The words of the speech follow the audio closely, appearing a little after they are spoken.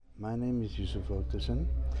My name is Yusuf Voterson.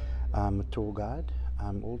 I'm a tour guide.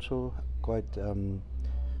 I'm also quite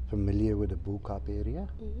familiar with the Bo-Kaap area,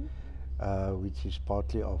 which is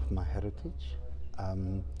partly of my heritage.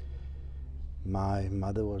 Um, my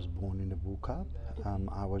mother was born in the Bo-Kaap.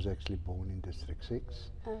 I was actually born in District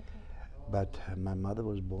 6. Okay. But my mother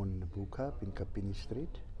was born in the Bo-Kaap in Kapini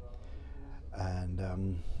Street.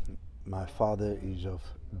 And my father is of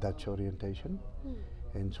Dutch orientation,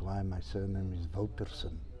 hence why my surname is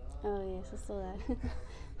Voterson. Oh yes, I saw that.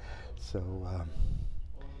 So,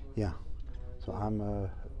 yeah. So I'm a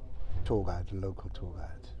tour guide, a local tour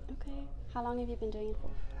guide. Okay. How long have you been doing it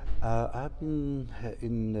for? I've been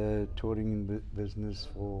in the touring business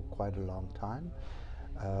for quite a long time,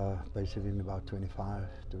 basically in about 25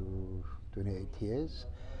 to 28 years.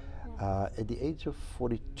 Yeah. At the age of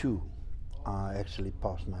 42, I actually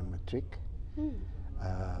passed my matric.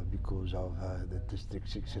 Because of the District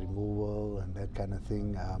 6 removal and that kind of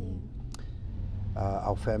thing.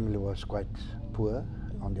 Our family was quite poor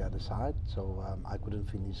on the other side, so I couldn't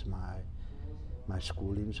finish my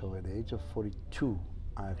schooling. So at the age of 42,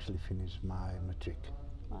 I actually finished my matric.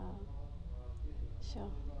 Wow. Sure.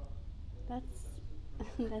 That's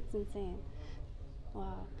that's insane.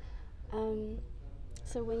 Wow.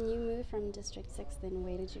 So when you moved from District 6, then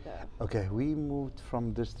where did you go? Okay, we moved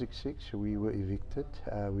from District 6. We were evicted.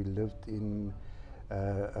 We lived in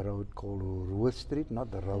a road called Rose Street,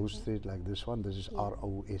 not the Rose Street like this one. This is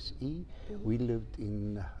R-O-S-E. We lived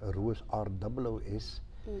in Rose, R-O-O-S,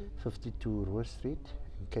 52 Rose Street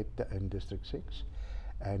in Cape Town, in District 6.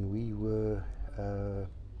 And we were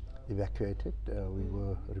evacuated. We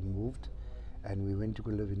were removed. And we went to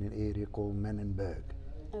go live in an area called Manenberg.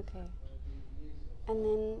 Okay. And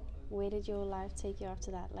then where did your life take you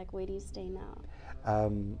after that? Like, where do you stay now?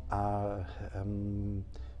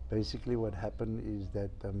 Basically, what happened is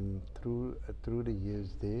that through the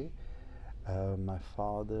years there, my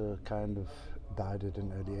father kind of died at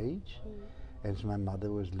an early age, and so my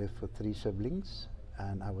mother was left with 3 siblings,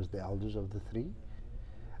 and I was the eldest of the 3,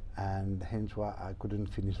 and hence why I couldn't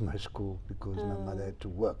finish my school because my mother had to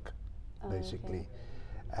work, basically,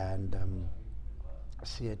 and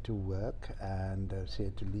she had to work, and she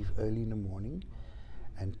had to leave early in the morning,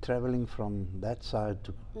 and traveling from that side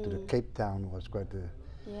to the Cape Town was quite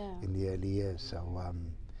in the early years. So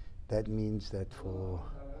that means that for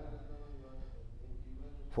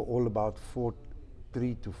all about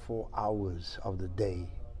 3 to 4 hours of the day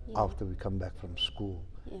after we come back from school,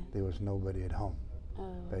 there was nobody at home,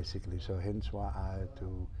 basically. So hence why I had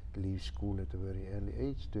to leave school at a very early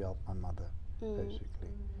age to help my mother, basically.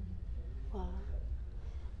 Wow.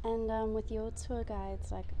 And with your tour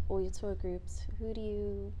guides, like, or your tour groups, who do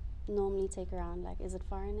you normally take around? Like, is it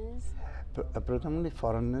foreigners? Predominantly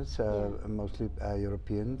foreigners, mostly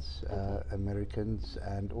Europeans, Americans,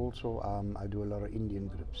 and also I do a lot of Indian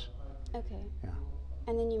groups. Okay. Yeah.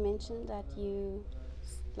 And then you mentioned that you,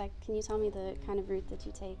 like, can you tell me the kind of route that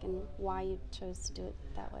you take and why you chose to do it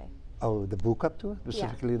that way? Oh, the Bo-Kaap tour,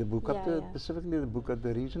 specifically the Bo-Kaap tour, yeah. specifically the Bo-Kaap.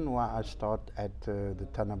 The reason why I start at the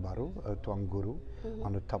Tanabaru, Tuanguru,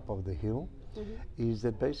 on the top of the hill, is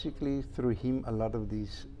that basically through him a lot of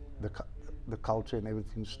these, the culture and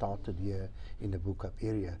everything started here in the Bo-Kaap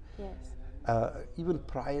area. Yes. Even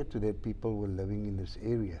prior to that, people were living in this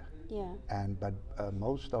area. Yeah. But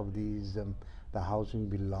most of these, the housing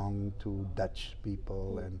belonged to Dutch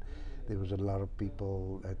people, and there was a lot of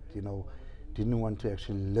people that, didn't want to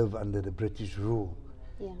actually live under the British rule.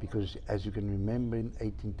 Yeah. Because as you can remember, in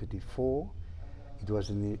 1834, it was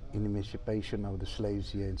in the emancipation of the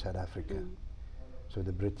slaves here in South Africa. So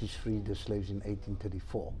the British freed the slaves in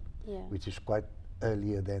 1834, which is quite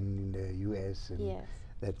earlier than in the US and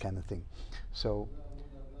that kind of thing. So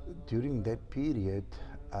during that period,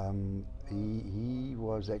 he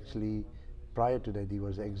was actually, prior to that, he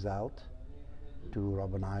was exiled to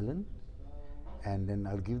Robben Island. And then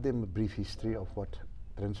I'll give them a brief history of what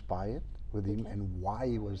transpired with him and why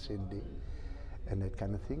he was sent there and that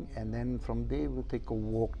kind of thing. And then from there we'll take a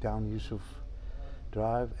walk down Yusuf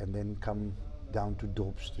Drive and then come down to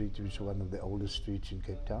Dorp Street, which is one of the oldest streets in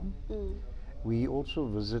Cape Town. We also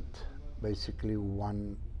visit basically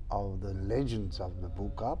one of the legends of the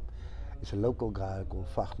Bo-Kaap. It's a local guy called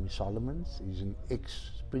Fahmi Solomons. He's an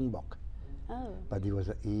ex-Springbok. But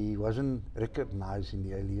he wasn't recognized in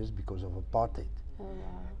the early years because of apartheid. Oh,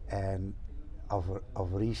 wow. And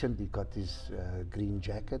of recent, he got his green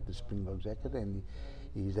jacket, the Springbok jacket, and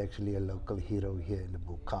he's actually a local hero here in the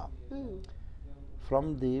Bo-Kaap.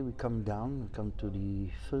 From there, we come down, we come to the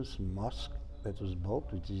first mosque that was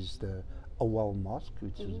built, which is the Auwal Mosque,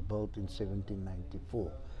 which was built in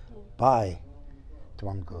 1794 by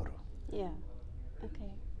Tuanguru. Yeah.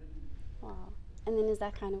 Okay. Wow. And then is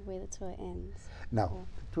that kind of where the tour ends? Now, Or-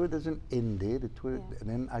 the tour doesn't end there. The tour, Yeah. and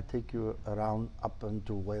then I take you around up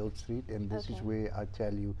onto Wales Street, and this is Okay. where I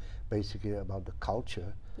tell you basically about the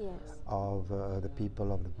culture Yes. of the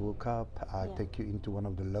people of the Bo-Kaap. I Yeah. take you into one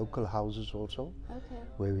of the local houses also, Okay.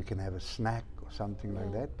 where we can have a snack or something like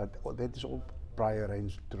Yeah. that. But that is all prior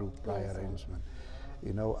Yes, yeah. arrangement.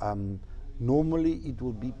 You know, normally it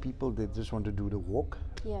will be people that just want to do the walk.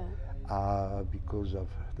 Yeah. Because of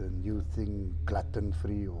the new thing,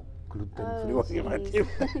 gluten-free or gluten-free, Oh, or you might jeez.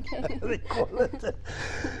 even Okay. they call it.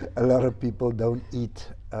 A lot of people don't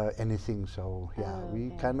eat anything, so yeah, Oh, we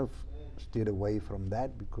okay. kind of steered away from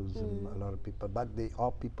that because a lot of people, but there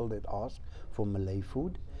are people that ask for Malay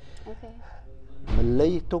food. Okay.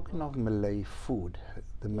 Malay, talking of Malay food,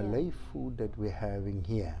 the Yeah. Malay food that we're having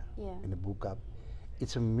here Yeah. in the Bo-Kaap,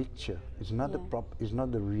 it's a mixture. It's not Yeah. it's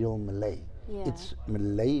not the real Malay. Yeah. It's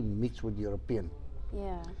Malay mixed with European.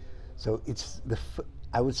 Yeah. So it's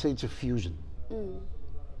I would say it's a fusion Mm.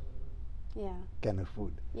 Yeah. kind of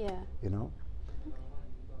food, Yeah. you know.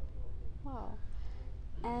 Wow.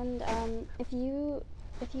 And if you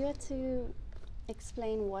had to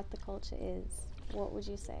explain what the culture is, what would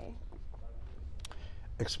you say?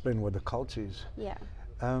 Explain what the culture is. Yeah.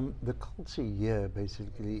 The culture here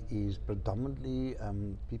basically is predominantly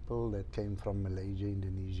people that came from Malaysia,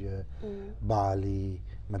 Indonesia, Bali,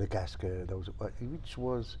 Madagascar, which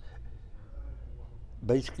was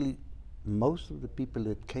basically most of the people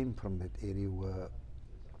that came from that area were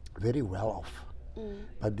very well off.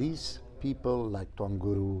 But these people like Tuan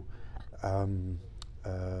Guru, um,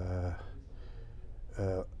 uh,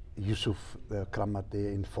 Yusuf Kramat there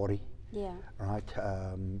in Fori, Yeah. right?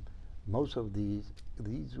 Most of these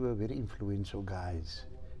were very influential guys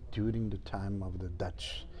during the time of the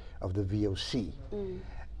Dutch, of the VOC.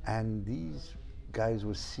 And these guys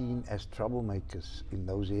were seen as troublemakers in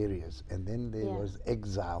those areas. And then they Yeah. was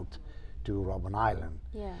exiled to Robben Island.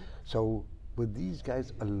 Yeah. So with these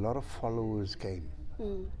guys, a lot of followers came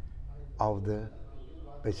Mm. of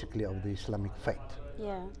basically of the Islamic faith.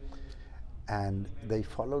 Yeah. And they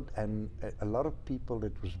followed, and a lot of people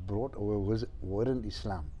that was brought over weren't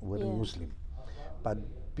Islam, weren't Yeah. Muslim, but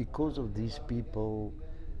because of these people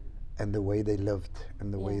and the way they lived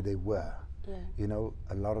and the way Yeah. they were, Yeah. you know,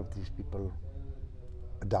 a lot of these people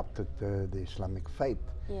adopted the Islamic faith,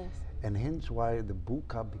 Yes. and hence why the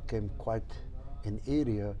Bo-Kaap became quite an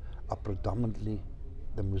area of predominantly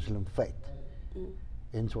the Muslim faith.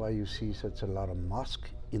 Hence why you see such a lot of mosque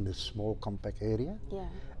in this small compact area. Yeah.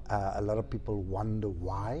 A lot of people wonder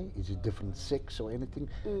why. Is it different sects or anything?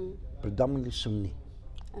 Predominantly Sunni,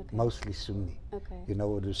 Okay. mostly Sunni. Okay. You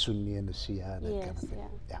know, the Sunni and the Shia, that kind of Yes, thing. yeah.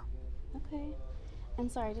 Yeah. Okay.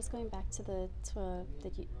 And sorry, just going back to the tour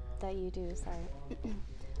that you do. Sorry.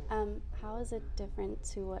 How is it different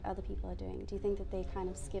to what other people are doing? Do you think that they kind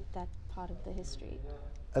of skip that part of the history?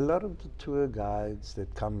 A lot of the tour guides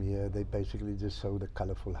that come here, they basically just show the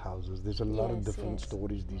colorful houses. There's a lot of Yes, different yes.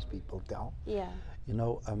 stories these people tell. Yeah. You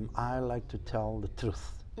know, I like to tell the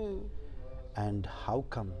truth and how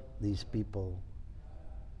come these people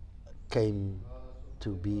came to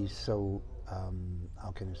be so,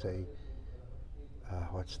 how can you say,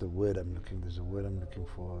 what's the word I'm looking, there's a word I'm looking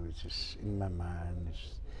for, which is in my mind,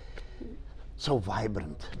 it's so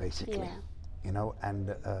vibrant, basically, Yeah. you know,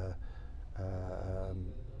 and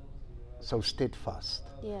so steadfast,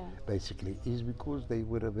 Yeah. basically, is because they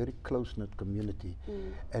were a very close-knit community.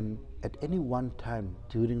 And at any one time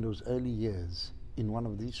during those early years, in one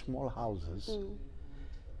of these small houses,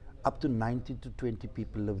 up to 90 to 20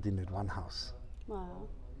 people lived in that one house, Wow.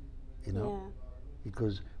 you know, Yeah.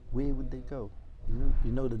 because where would they go?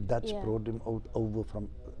 You know the Dutch Yeah. brought them over from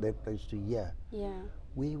that place to here. Yeah.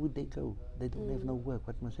 Where would they go? They don't have no work.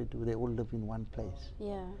 What must they do? They all live in one place,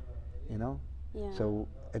 Yeah. you know? Yeah. So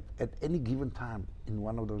at any given time in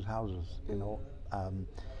one of those houses, you know,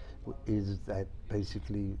 is that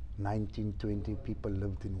basically 19, 20 people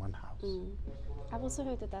lived in one house. I've also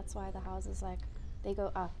heard that that's why the houses they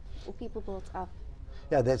go up, or people built up.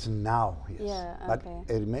 Yeah, that's now, yes. Yeah, But okay.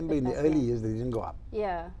 I remember But in the back early then. years, they didn't go up.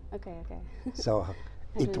 Yeah. Okay. Okay. So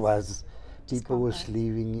It it was was, just people were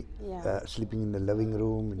compact. Yeah. sleeping in the living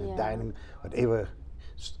room, in the Yeah. dining, whatever,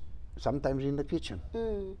 sometimes in the kitchen,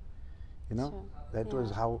 you know. Sure. That was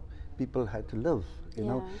Yeah. how people had to live, you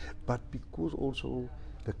know. Yeah. But because also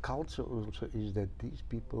the culture also is that these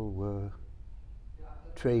people were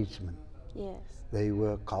tradesmen. Yes. They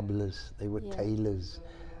were cobblers, they were Yeah. tailors,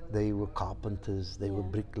 they were carpenters, they were Yeah.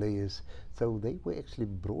 bricklayers. So they were actually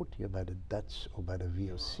brought here by the Dutch or by the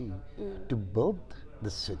VOC to build the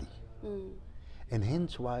city. And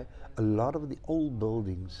hence why a lot of the old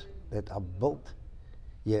buildings that are built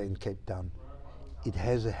here in Cape Town, it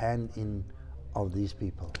has a hand in of these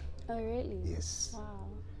people. Oh, really? Yes. Wow.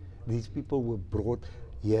 These people were brought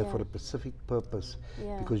here for Yeah. a specific purpose.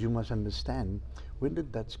 Yeah. Because you must understand, when the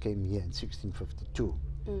Dutch came here in 1652,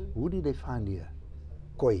 who did they find here?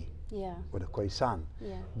 Khoi, Yeah. or the Khoisan.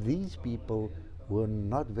 Yeah. These people were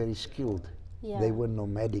not very skilled. Yeah. They were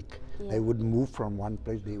nomadic. Yeah. They would move from one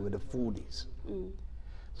place. They were the foodies.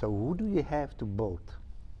 So who do you have to build?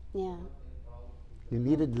 Yeah. You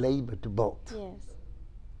needed labor to build. Yes.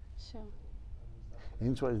 Sure.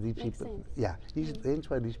 Hence why these Makes people, sense. yeah, hence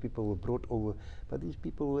why these people were brought over. But these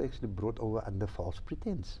people were actually brought over under false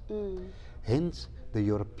pretense. Hence, the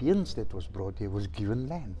Europeans that was brought here was given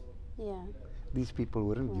land. Yeah. These people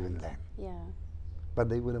weren't given land, Yeah. but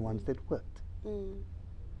they were the ones that worked. Sure.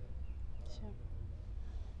 It's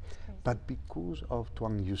crazy. But because of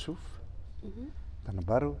Tuan Yusuf, Mm-hmm.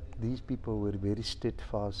 Tanabaru, these people were very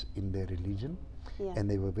steadfast in their religion, Yeah. and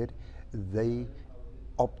they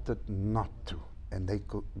opted not to, and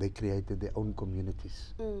they created their own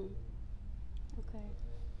communities. Okay.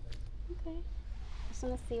 Okay. I just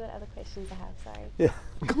want to see what other questions I have. Sorry. Yeah,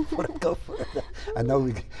 go for it, go for it. I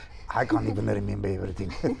know I can't even remember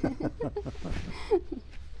everything.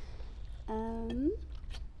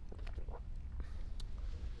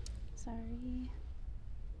 Sorry.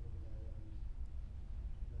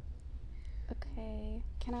 Okay.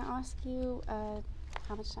 Can I ask you,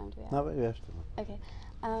 how much time do we have? No, you have to. Okay.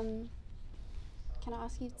 Can I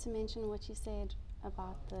ask you to mention what you said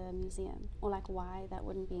about the museum, or like why that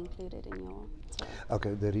wouldn't be included in your tour?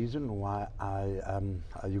 Okay, the reason why are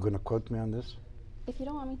you going to quote me on this? If you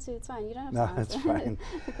don't want me to, it's fine. You don't have No, to answer. it's fine.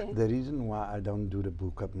 Okay. The reason why I don't do the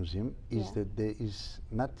Bo-Kaap Museum is Yeah. that there is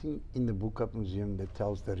nothing in the Bo-Kaap Museum that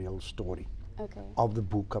tells the real story Okay. of the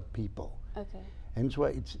Bo-Kaap people. Okay. Hence why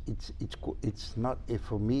it's not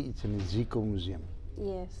for me. It's an Ezekiel museum.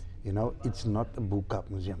 Yes. You know, it's not a Bo-Kaap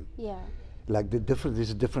museum. Yeah. Like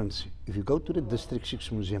there's a difference. If you go to the District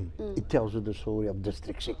 6 Museum, it tells you the story of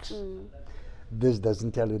District 6. This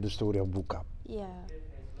doesn't tell you the story of Bo-Kaap. Yeah.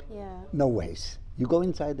 Yeah. No ways. You go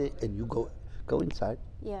inside there and you go inside.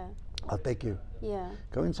 Yeah. I'll take you. Yeah.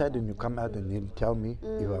 Go inside and you come out and you tell me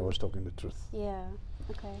if I was talking the truth. Yeah.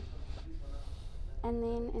 Okay. And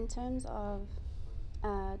then in terms of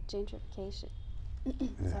gentrification,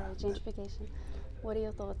 sorry, gentrification. What are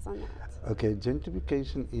your thoughts on that? Okay,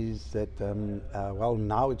 gentrification is that well,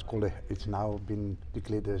 now it's now been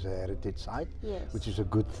declared as a heritage site, Yes. which is a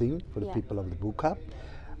good thing for the Yeah. people of the Bo-Kaap.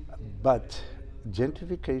 But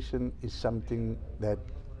gentrification is something that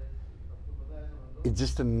it's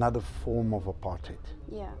just another form of apartheid.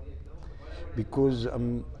 Yeah. Because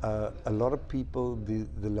a lot of people,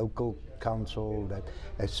 the local council that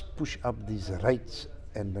has pushed up these rates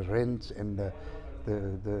and the rents and the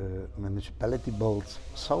municipality bills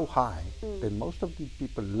so high that most of the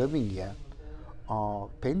people living here are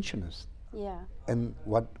pensioners. Yeah. And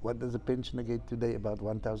what does a pensioner get today? About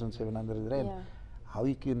 1,700 rand. Yeah. How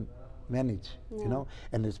you can manage, Yeah. you know?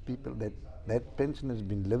 And there's people that pensioner has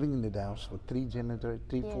been living in the house for three,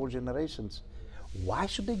 Yeah. 4 generations. Why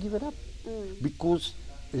should they give it up? Because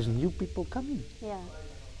there's new people coming. Yeah.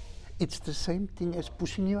 It's the same thing as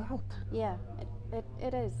pushing you out. Yeah.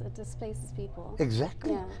 It is. It displaces people.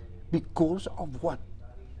 Exactly. Yeah. Because of what?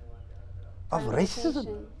 Of racism.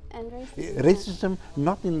 Privatization and racism. Racism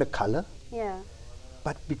not in the color, Yeah.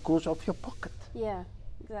 but because of your pocket. Yeah.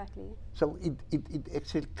 Exactly. So it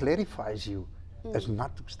actually clarifies you as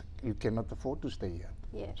not to you cannot afford to stay here.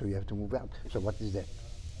 Yes. So you have to move out. So what is that?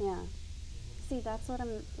 Yeah. See, that's what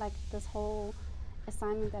I'm like. This whole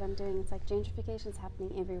assignment that I'm doing. It's like gentrification is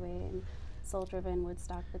happening everywhere in Salt River and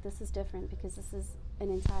Woodstock, but this is different because this is an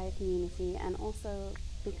entire community, and also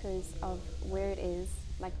because of where it is,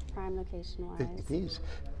 like prime location wise. It is.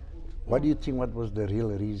 What do you think? What was the real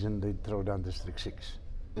reason they throw down District 6?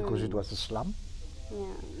 Because it was a slum. Yeah.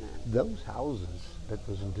 No. Those houses that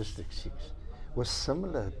was in District 6 was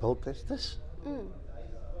similar built as this.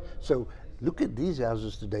 So look at these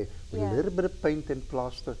houses today with Yeah. a little bit of paint and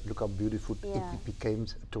plaster. Look how beautiful Yeah. it became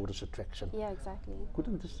a tourist attraction. Yeah. Exactly.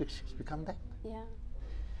 Couldn't District 6 become that? Yeah.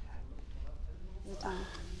 Is it done?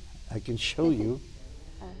 I can show you.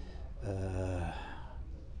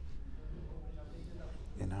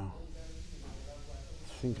 You know, I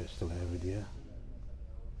think I still have it here.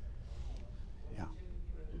 Yeah.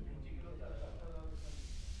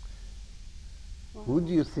 Wow. Who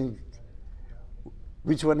do you think?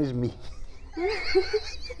 Which one is me?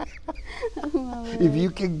 If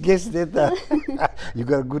you can guess that, you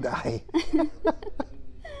got a good eye.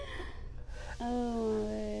 Oh my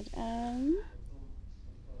word.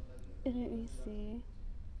 Let me see.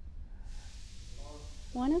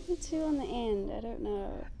 One of the two on the end, I don't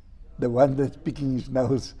know. The one that's picking his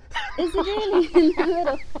nose. Is it really in the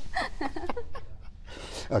middle?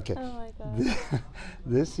 Okay. Oh my god.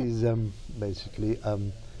 This is basically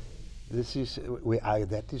this is where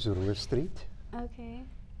that is Rue Street. Okay.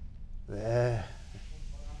 There,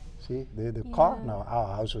 see, the car Yeah. now.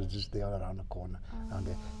 Our house was just there around the corner. Down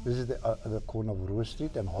there. Oh. This is the corner of Rue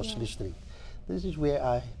Street and Hosley Yeah. Street. This is where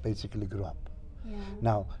I basically grew up. Yeah.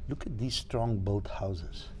 Now look at these strong built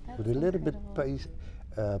houses with a That's little bit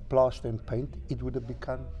incredible. plaster and paint. It would have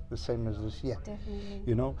become the same as this here. Definitely.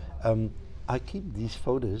 You know, I keep these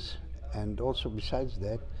photos, and also besides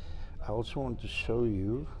that, I also want to show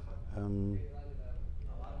you.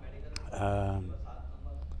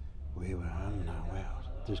 We were on now. Where?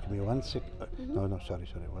 Just give me 1 sec. No, sorry.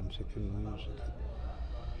 1 second. 1 second.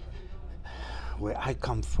 Where I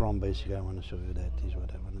come from, basically, I want to show you that is what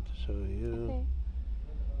I wanted to show you. Okay.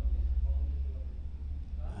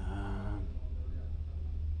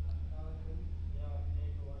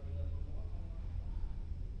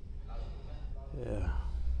 Yeah.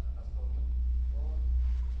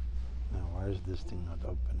 Now, why is this thing not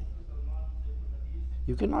opening?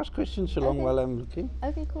 You can ask questions along Okay. while I'm looking.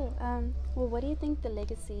 Okay, cool. Well, what do you think the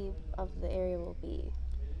legacy of the area will be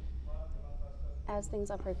as things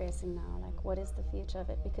are progressing now? Like, what is the future of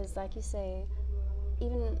it? Because, like you say,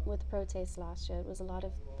 even with protests last year, it was a lot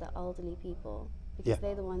of the elderly people because Yeah.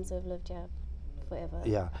 they're the ones who have lived here forever.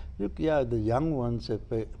 Yeah. Look, yeah, the young ones have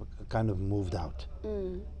kind of moved out.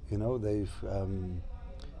 Mm. You know, they've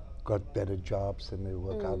got better jobs and they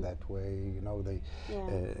work out that way. You know, they Yeah.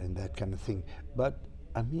 and that kind of thing. But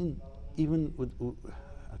I mean, even with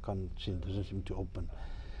I can't see, it doesn't seem to open.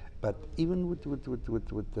 But even with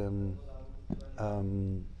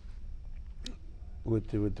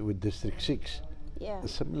District 6, Yeah. a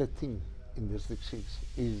similar thing in District 6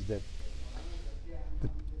 is that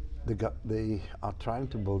they are trying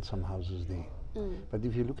to build some houses there. But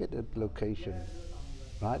if you look at that location,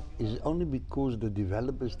 right, it's only because the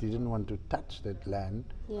developers didn't want to touch that land.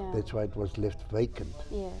 Yeah. That's why it was left vacant.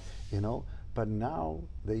 Yes. You know, but now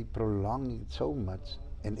they prolong it so much,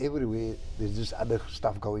 and everywhere there's just other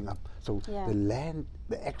stuff going up. So Yeah. the land,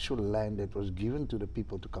 the actual land that was given to the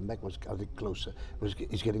people to come back was getting closer.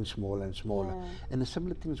 Is getting smaller and smaller. Yeah. And a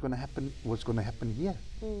similar thing is going to happen. What's going to happen here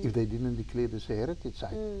if they didn't declare this a heritage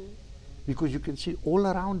site? Because you can see all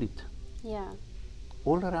around it. Yeah.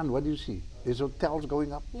 All around, what do you see? There's hotels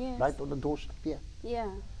going up Yes. right on the doorstep here.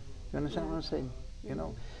 Yeah. You understand Yeah. what I'm saying? You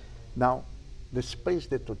know, now the space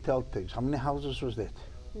that hotel takes. How many houses was that?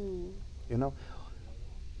 You know,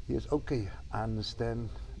 yes, okay. I understand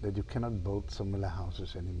that you cannot build similar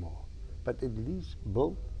houses anymore, but at least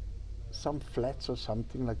build some flats or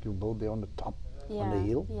something like you build there on the top, on the Yeah.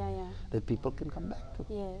 hill, Yeah. that people can come back to.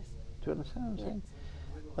 Yes. Do you understand what I'm Yes. saying?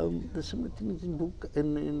 The similar thing is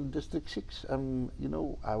in District 6. You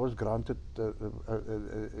know, I was granted,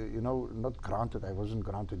 you know, not granted, I wasn't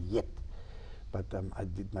granted yet, but I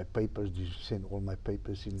did my papers, sent all my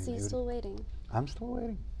papers in. So and you're everything. still waiting? I'm still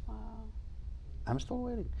waiting. Wow. I'm still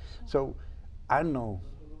waiting. So I know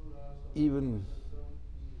even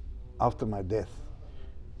after my death,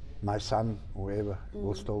 my son, whoever,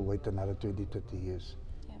 will still wait another 20, 30 years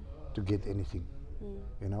Yeah. to get anything,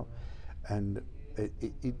 you know. And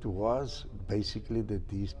it was basically that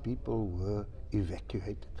these people were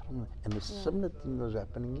evacuated from it. And a similar thing was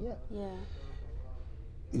happening here. Yeah.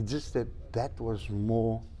 It's just that that was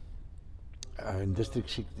more, in District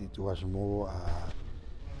 6, it was more,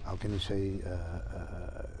 how can you say,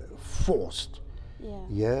 forced. Yeah.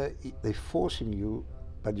 Yeah, they're forcing you,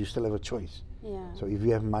 but you still have a choice. Yeah. So if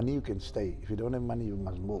you have money, you can stay. If you don't have money, you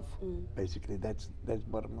must move. Basically, that's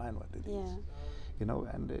bottom line what it is. Yeah. You know,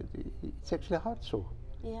 and it's actually hard so.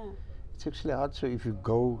 Yeah. It's actually hard so if you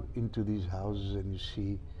go into these houses and you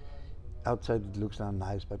see, outside it looks now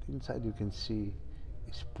nice, but inside you can see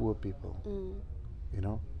it's poor people, you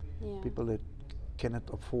know, Yeah. people that cannot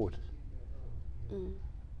afford.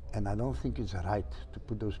 And I don't think it's right to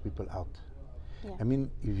put those people out. Yeah. I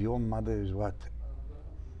mean, if your mother is what,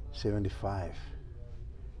 75,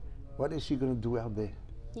 what is she going to do out there?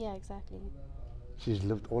 Yeah, exactly. She's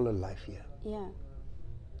lived all her life here, Yeah.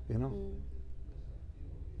 you know?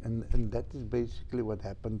 And that is basically what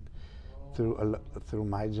happened through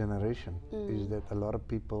my generation, is that a lot of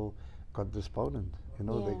people got despondent, you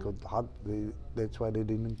know, they Yeah. got hard, that's why they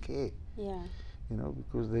didn't care, Yeah. you know,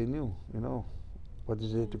 because they knew, you know, what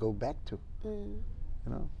is there to go back to, you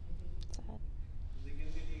know? Sad.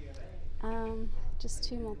 Just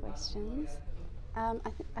two more questions. I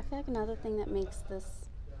feel like another thing that makes this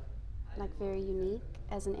like very unique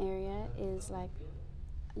as an area is like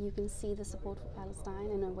you can see the support for Palestine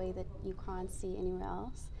in a way that you can't see anywhere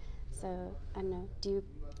else. So I don't know. Do you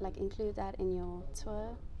like include that in your tour?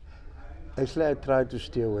 Actually, I try to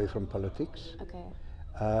stay away from politics. Okay.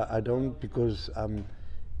 I don't because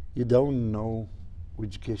you don't know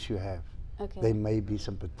which case you have. Okay. They may be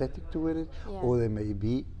sympathetic to it, Yeah. or they may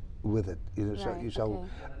be with it. You know, Right, so okay.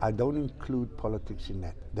 I don't include politics in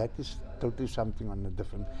that. That is totally something on a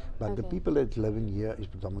different. But the Okay. people that live in here is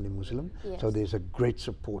predominantly Muslim, so Yes. there's a great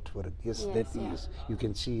support for it. Yes, Yes, that yeah. is. You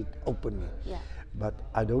can see it openly. Yeah. But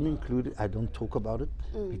I don't include it. I don't talk about it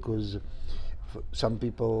because some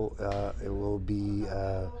people it will be,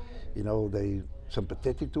 you know, they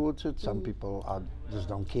sympathetic towards it. Some people are just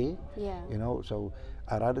don't care. Yeah. You know, so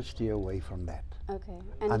I rather steer away from that Okay.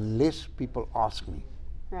 And unless people ask me.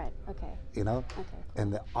 right. Okay. You know, Okay. Cool.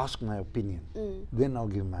 and they ask my opinion. Then I'll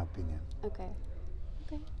give my opinion. Okay.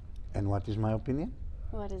 Okay. And what is my opinion?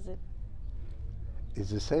 What is it? It's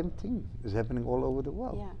the same thing. It's happening all over the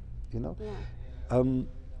world. Yeah. You know. Yeah.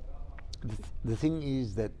 The thing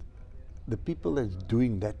is that the people that's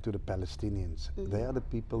doing that to the Palestinians, they are the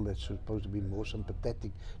people that's supposed to be more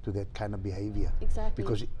sympathetic to that kind of behavior. Exactly.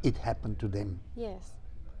 Because it happened to them. Yes.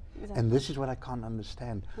 Exactly. And this is what I can't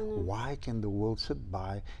understand. I know. Why can the world sit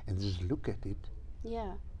by and just look at it,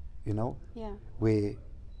 Yeah. you know, Yeah. where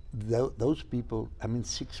those people, I mean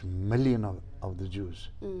 6 million of the Jews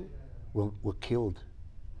were killed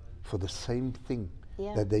for the same thing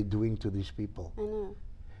Yeah. that they're doing to these people. I know.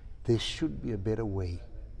 There should be a better way.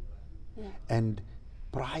 Yeah. And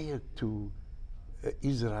prior to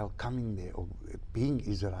Israel coming there or being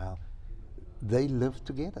Israel, they lived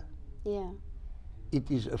together. Yeah.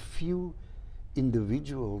 It is a few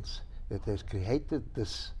individuals that has created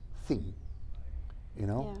this thing, you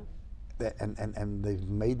know, and they've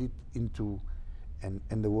made it into, and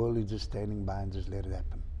the world is just standing by and just let it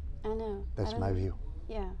happen. I know. That's my view.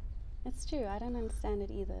 Yeah. It's true. I don't understand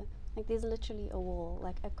it either. Like there's literally a wall,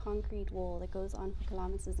 like a concrete wall that goes on for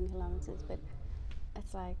kilometers and kilometers, but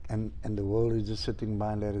it's like And the world is just sitting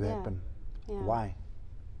by and let it Yeah. happen. Yeah. Why?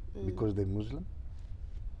 Because they're Muslim?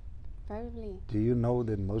 Probably. Do you know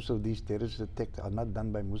that most of these terrorist attacks are not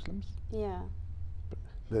done by Muslims? Yeah.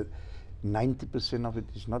 That 90% of it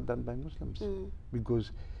is not done by Muslims.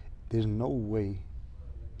 Because there's no way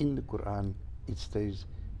in the Quran it says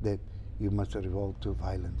that you must revolt to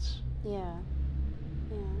violence. Yeah.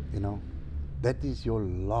 Yeah. You know, that is your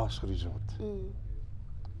last resort.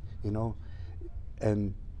 You know,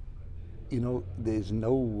 and you know there's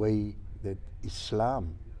no way that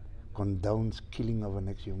Islam condones killing of a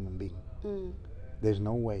next human being. There's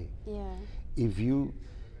no way. Yeah. If you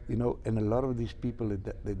know, and a lot of these people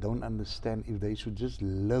they don't understand, if they should just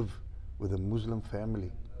live with a Muslim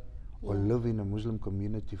family or Yeah. live in a Muslim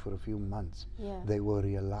community for a few months, Yeah. they will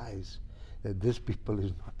realize that this people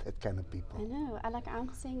is not that kind of people. I know. I'm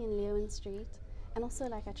staying in Leeuwen Street, and also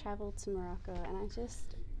like I traveled to Morocco, and I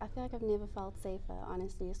feel like I've never felt safer,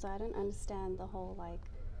 honestly. So I don't understand the whole like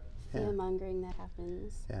Yeah. fear mongering that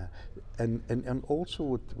happens. Yeah, and also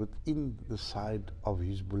within the side of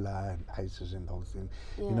Hezbollah and ISIS and those things,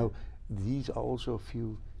 Yeah. you know, these are also a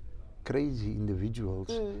few crazy individuals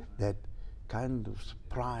that kind of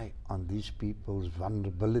pry on these people's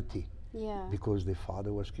vulnerability. Yeah. Because their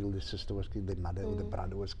father was killed, their sister was killed, their mother or their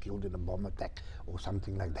brother was killed in a bomb attack or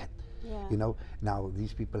something like that. Yeah. You know, now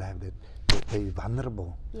these people have that, they're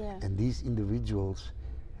vulnerable. Yeah. And these individuals,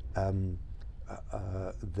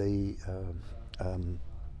 they,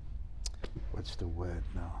 what's the word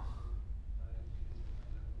now?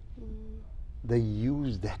 They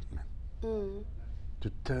use that, man, to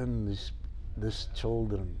turn this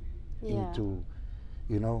children Yeah. into,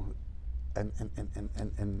 you know,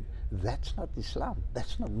 and that's not Islam.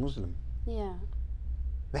 That's not Muslim. Yeah.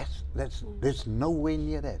 There's nowhere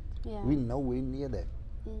near that. Yeah. We're nowhere near that.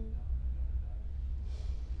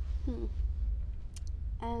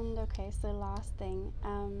 And okay, so last thing,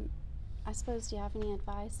 I suppose, do you have any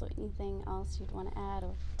advice or anything else you'd want to add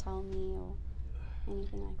or tell me or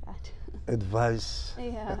anything like that? Advice.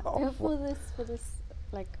 Yeah, of for this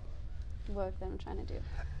like work that I'm trying to do.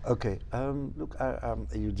 Okay. Look,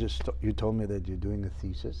 you told me that you're doing a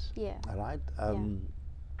thesis. Yeah. All right.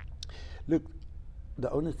 Look,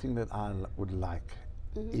 the only thing that I would like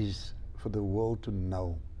is for the world to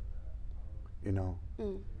know, you know,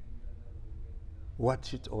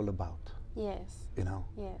 what's it all about. Yes. You know,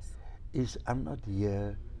 Yes. is I'm not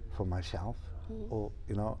here for myself, or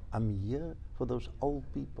you know, I'm here for those old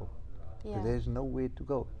people. Yeah. There's nowhere to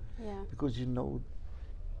go. Yeah. Because you know,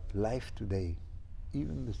 life today,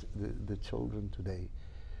 even the children today,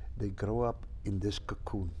 they grow up in this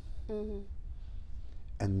cocoon.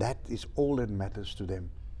 And that is all that matters to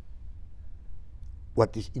them.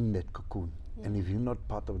 what is in that cocoon. And Yeah. if you're not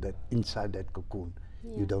part of that, inside that cocoon,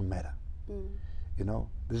 Yeah. you don't matter. Mm. You know,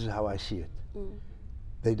 this is how I see it. Mm.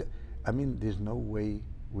 I mean, there's no way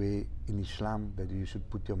where in Islam that you should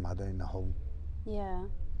put your mother in a home. Yeah.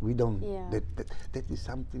 We don't. Yeah. That is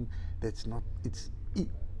something that's not.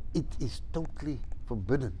 It is totally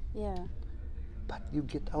forbidden. Yeah. But you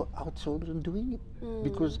get our children doing it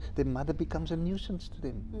because their mother becomes a nuisance to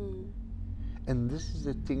them. And this is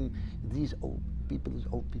the thing. These old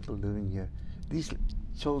people living here, these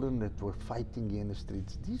children that were fighting here in the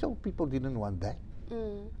streets. These old people didn't want that.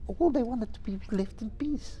 All they wanted to be left in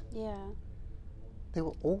peace. Yeah. They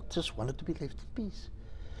were all just wanted to be left in peace.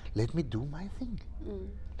 Let me do my thing.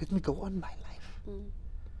 Let me go on my life.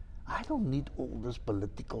 I don't need all this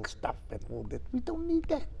political stuff and all that. We don't need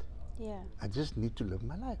that. Yeah. I just need to live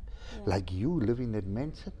my life. Yeah. Like you live in that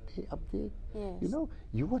mansion there, up there. Yes. You know,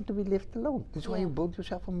 you want to be left alone. That's why Yeah. you build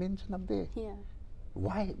yourself a mansion up there. Yeah.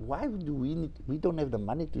 Why do we need, we don't have the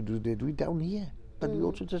money to do that. We're down here. But we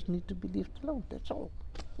also just need to be left alone. That's all.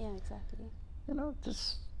 Yeah, exactly. You know,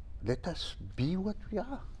 just let us be what we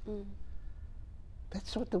are.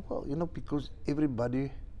 That's what the world, you know, because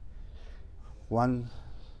everybody wants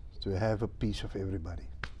to have a piece of everybody.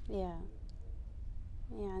 Yeah.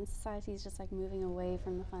 Yeah, and society is just like moving away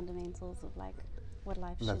from the fundamentals of like what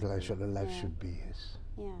life should That be. life Yeah. should be, yes.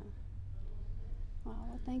 Yeah. Wow,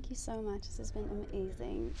 well, thank you so much. This has been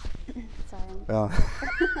amazing. Sorry. Well,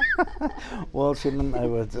 well, Shannon, I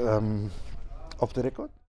was off the record.